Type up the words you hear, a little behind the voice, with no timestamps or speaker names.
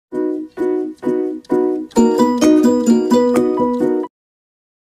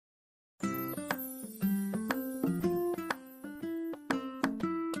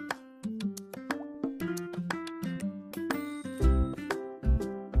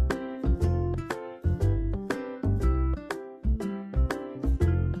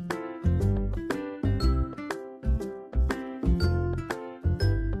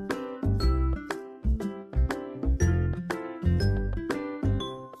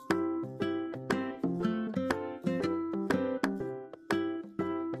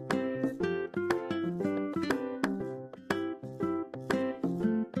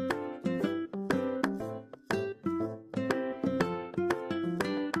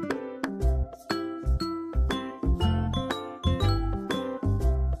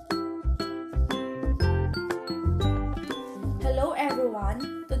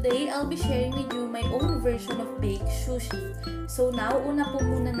I'll be sharing with you my own version of baked sushi. So now, una po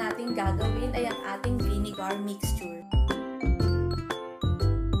muna natin gagawin ay ang ating vinegar mixture.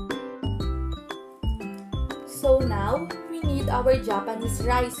 So now, we need our Japanese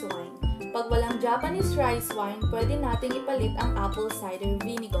rice wine. Pag walang Japanese rice wine, pwede nating ipalit ang apple cider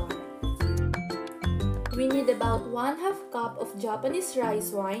vinegar. We need about 1/2 cup of Japanese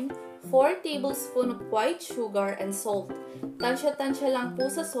rice wine, 4 tablespoons of white sugar, and salt. Tansya-tansya lang po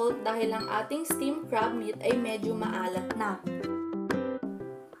sa salt dahil ang ating steamed crab meat ay medyo maalat na.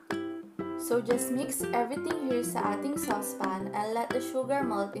 So just mix everything here sa ating saucepan and let the sugar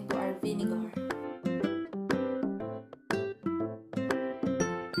melt into our vinegar.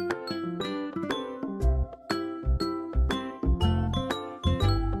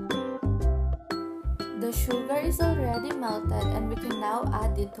 The sugar is already melted and we can now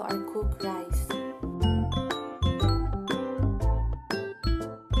add it to our cooked rice.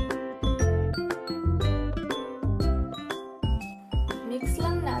 Mix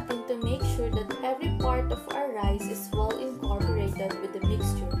lang natin to make sure that every part of our rice is well incorporated with the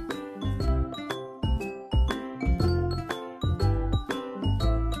mixture.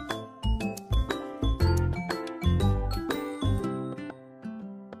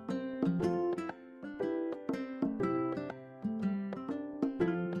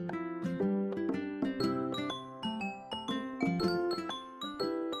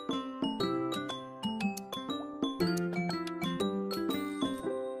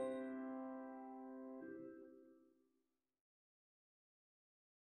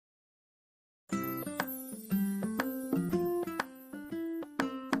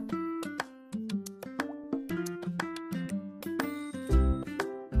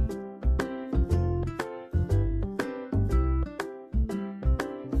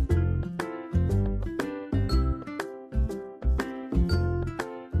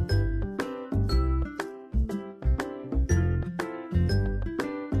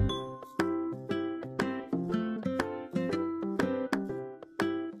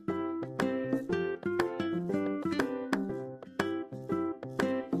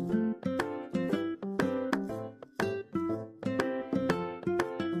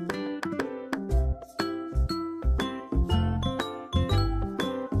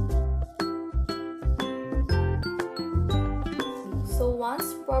 So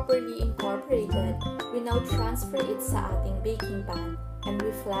once properly incorporated, we now transfer it sa ating baking pan and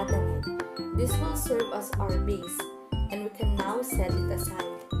we flatten it. This will serve as our base and we can now set it aside.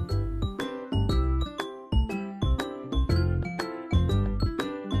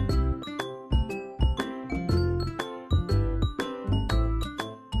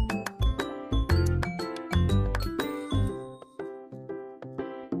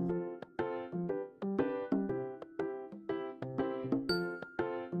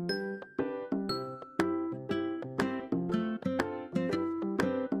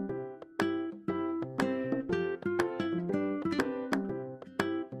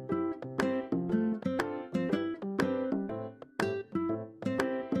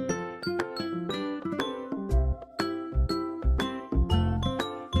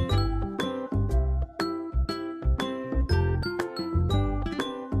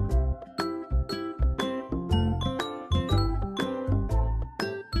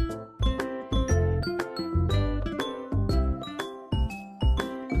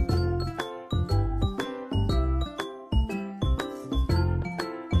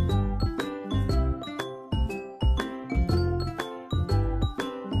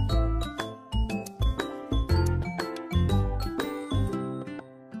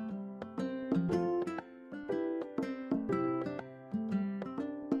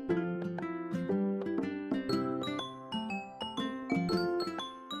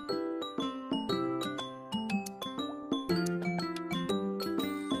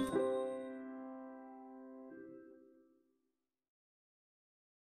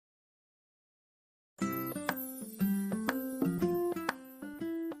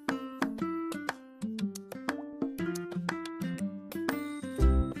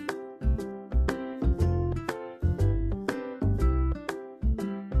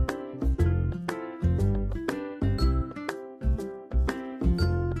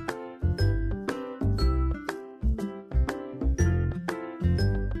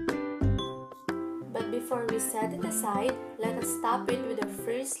 Before we set it aside, let us top it with the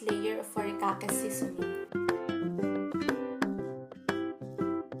first layer of Furikake Seasoning.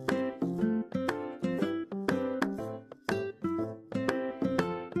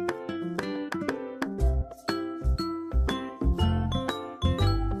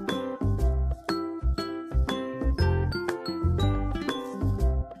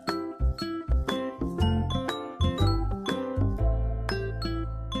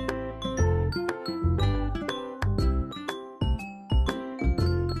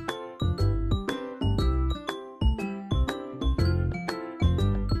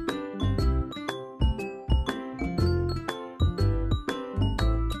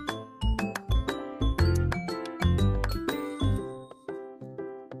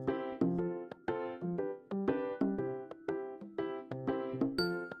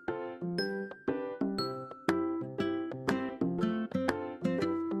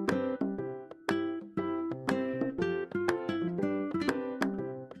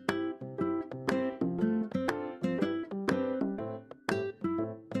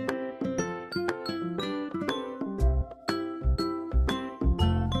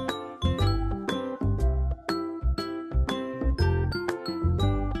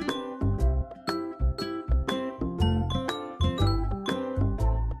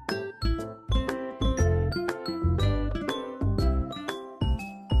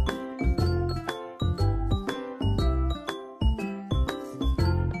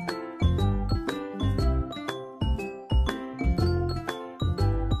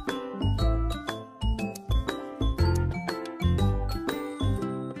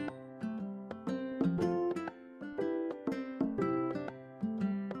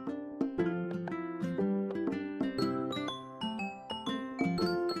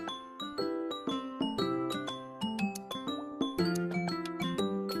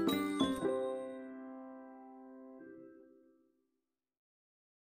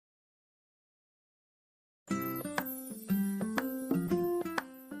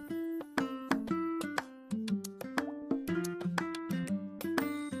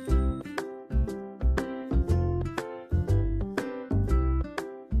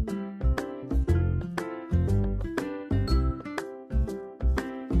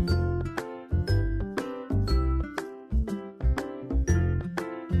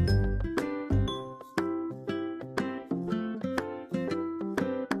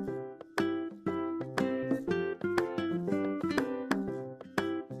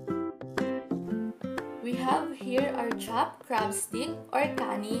 chopped crab stick or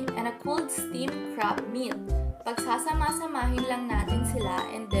kani and a cold steamed crab meat. Pagsasama-samahin lang natin sila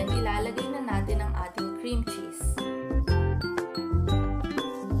and then ilalagay na natin ang ating cream cheese.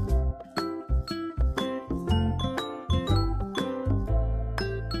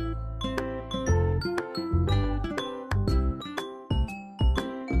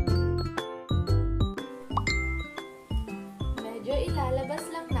 Medyo ilalabas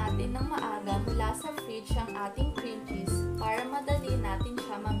lang natin ng maaga mula sa fridge ang ating cream cheese para madali natin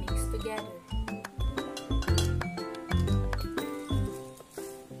siya ma-mix together.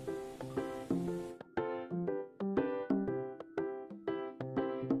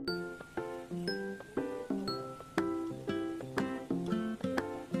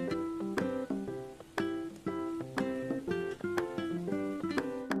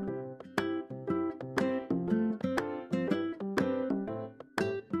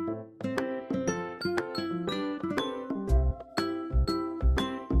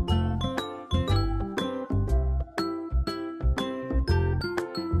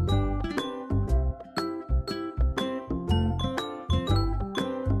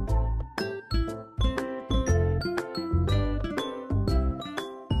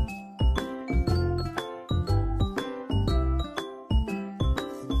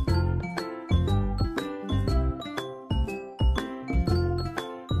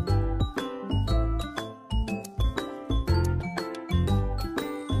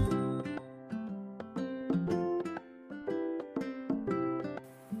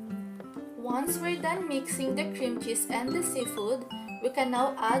 Once we're done mixing the cream cheese and the seafood, we can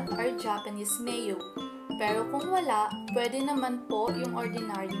now add our Japanese mayo. Pero kung wala, pwede naman po yung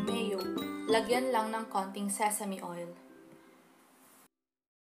ordinary mayo. Lagyan lang ng konting sesame oil.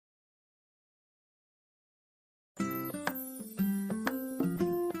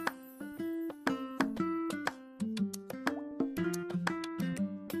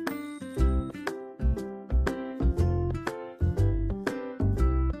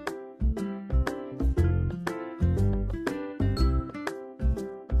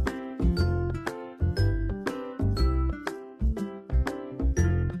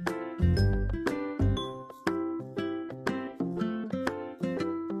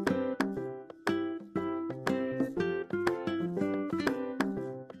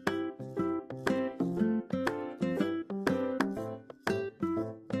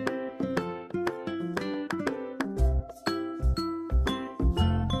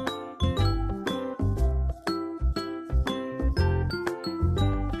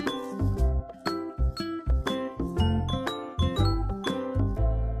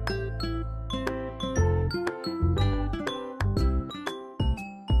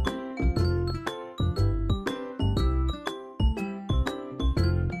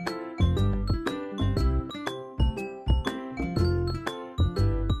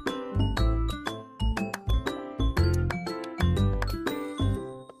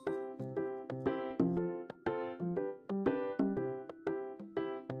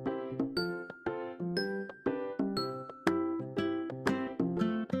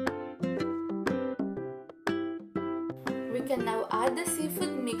 We can now add the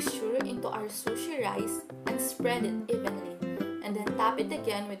seafood mixture into our sushi rice and spread it evenly, and then top it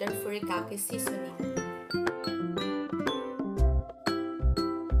again with our Furikake seasoning.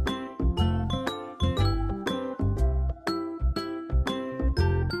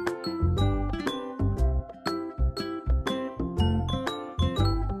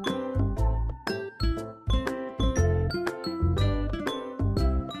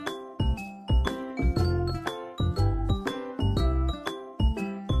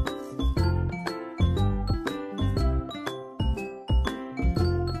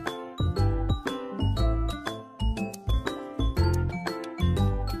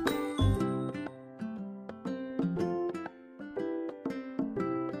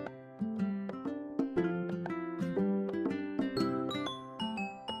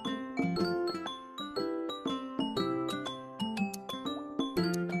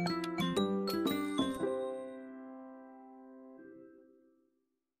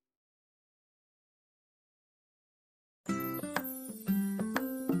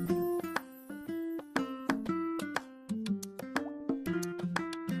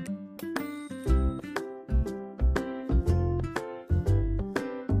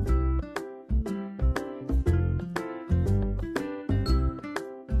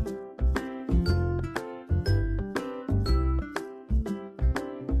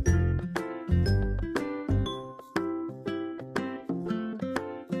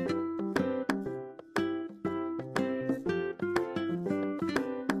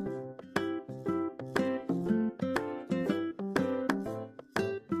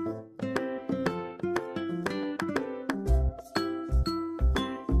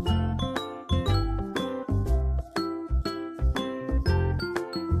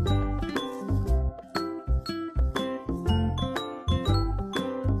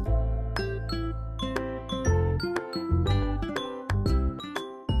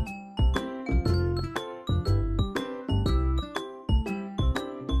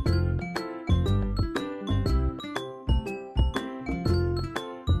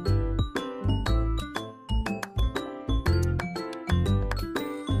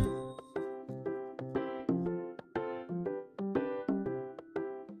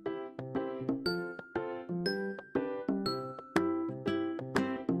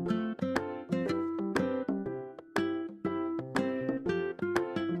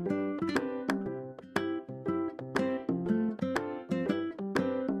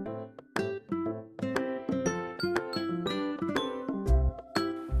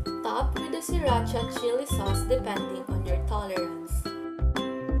 top with the Sriracha chili sauce depending on your tolerance.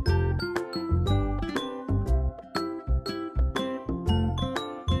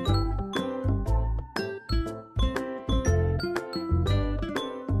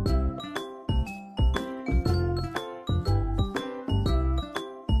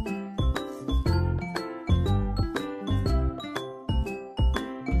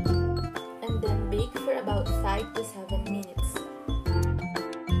 And then bake for about 5 to 7 minutes.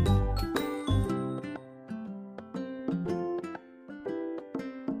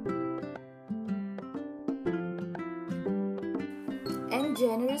 And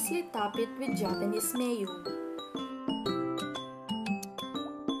generously top it with Japanese mayo.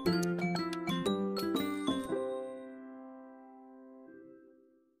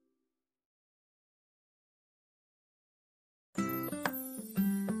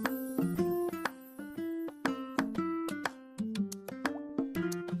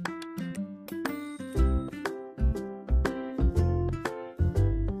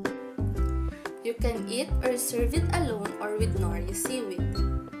 You can eat or serve it alone or with Nori Seaweed.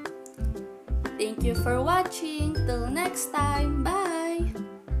 Thank you for watching. Till next time. Bye!